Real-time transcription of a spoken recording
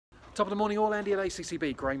Top of the morning, all Andy at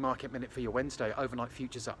ACCB. Grain Market Minute for your Wednesday. Overnight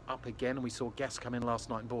futures are up again, and we saw gas come in last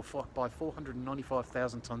night and buy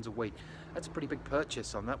 495,000 tonnes of wheat. That's a pretty big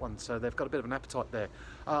purchase on that one, so they've got a bit of an appetite there.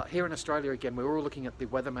 Here in Australia again, we're all looking at the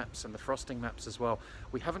weather maps and the frosting maps as well.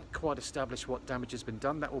 We haven't quite established what damage has been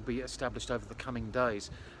done. That will be established over the coming days,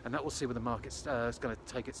 and that will see where the market's is going to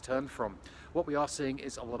take its turn from. What we are seeing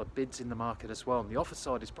is a lot of bids in the market as well, and the offer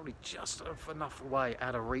side is probably just enough way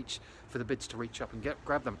out of reach for the bids to reach up and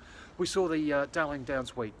grab them. We saw the Darling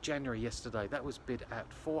Downs wheat January yesterday. That was bid at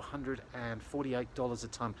 $448 a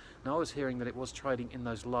tonne. Now I was hearing that it was trading in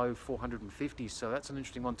those low 450s, so that's an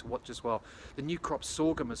interesting one to watch as well. The new crop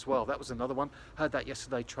sorghum as well, that was another one. Heard that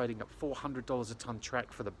yesterday, trading at $400 a tonne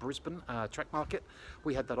track for the Brisbane track market.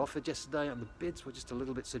 We had that offered yesterday, and the bids were just a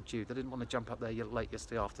little bit subdued. They didn't want to jump up there late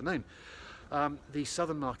yesterday afternoon. The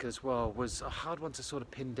southern market as well was a hard one to sort of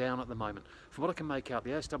pin down at the moment. From what I can make out, the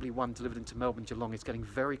ASW1 delivered into Melbourne, Geelong is getting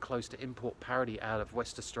very close to import parity out of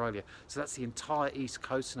West Australia. So that's the entire east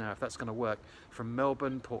coast now, if that's going to work. From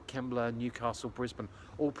Melbourne, Port Kembla, Newcastle, Brisbane,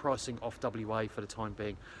 all pricing off WA for the time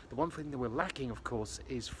being. The one thing that we're lacking, of course,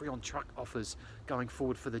 is free on truck offers going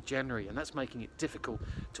forward for the January, and that's making it difficult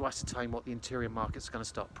to ascertain what the interior market's going to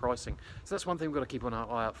start pricing. So that's one thing we've got to keep an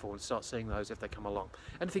eye out for and start seeing those if they come along.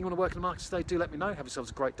 Anything you want to work in the market today, do let me know. Have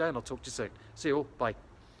yourselves a great day, and I'll talk to you soon. See you all. Bye.